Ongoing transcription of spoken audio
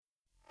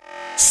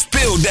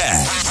Spill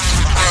that.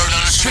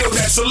 Spill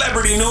that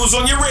celebrity news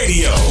on your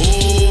radio.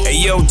 Hey,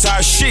 yo,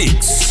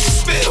 Tashik,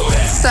 spill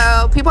that.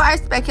 So, people are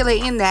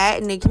speculating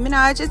that Nicki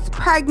Minaj is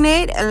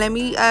pregnant. And let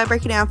me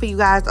break it down for you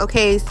guys.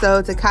 Okay,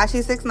 so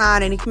Tekashi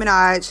 6ix9ine and Nicki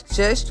Minaj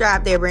just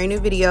dropped their brand new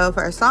video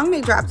for a song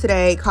they dropped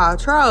today called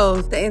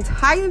Trolls. The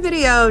entire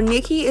video,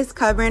 Nicki is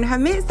covering her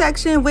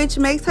midsection, which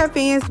makes her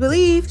fans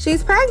believe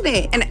she's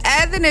pregnant. And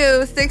as the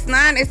news,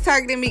 6ix9ine is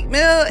targeting Meek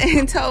Mill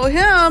and told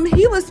him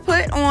he was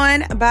put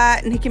on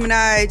by Nicki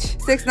Minaj.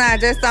 6ix9ine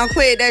just don't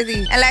quit, does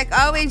he? And like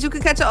always, you can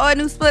catch your all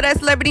new Spill That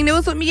Celebrity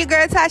News with me, your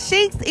girl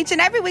Tashik, each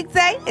and every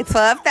weekday at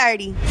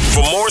 12:30.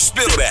 For more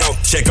Spill That,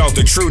 check out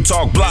the True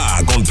Talk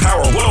blog on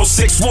Power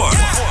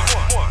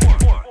 1061.